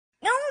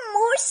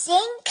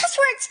saying cuss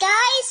words,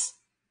 guys.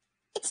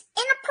 It's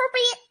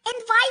inappropriate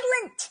and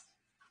violent.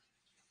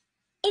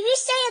 If you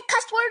say a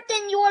cuss word,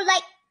 then you're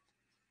like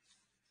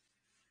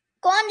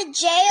going to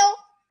jail,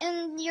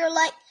 and you're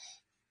like,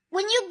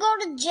 when you go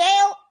to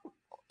jail,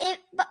 if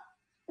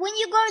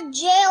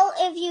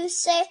you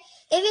say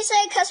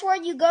a cuss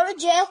word, you go to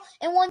jail,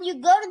 and when you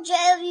go to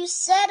jail, if you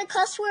said a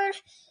cuss word,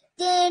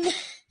 then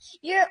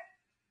you're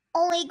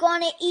only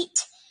going to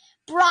eat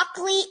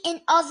broccoli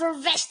and other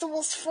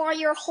vegetables for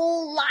your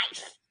whole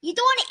life. You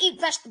don't want to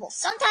eat vegetables.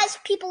 Sometimes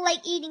people like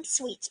eating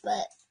sweets,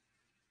 but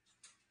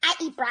I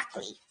eat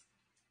broccoli.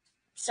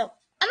 So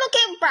I'm okay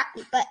with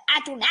broccoli, but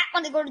I do not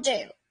want to go to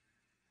jail.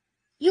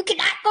 You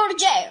cannot go to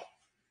jail.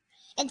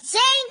 And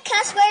saying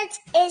cuss words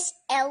is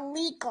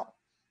illegal.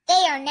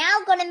 They are now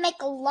going to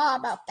make a law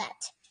about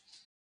that.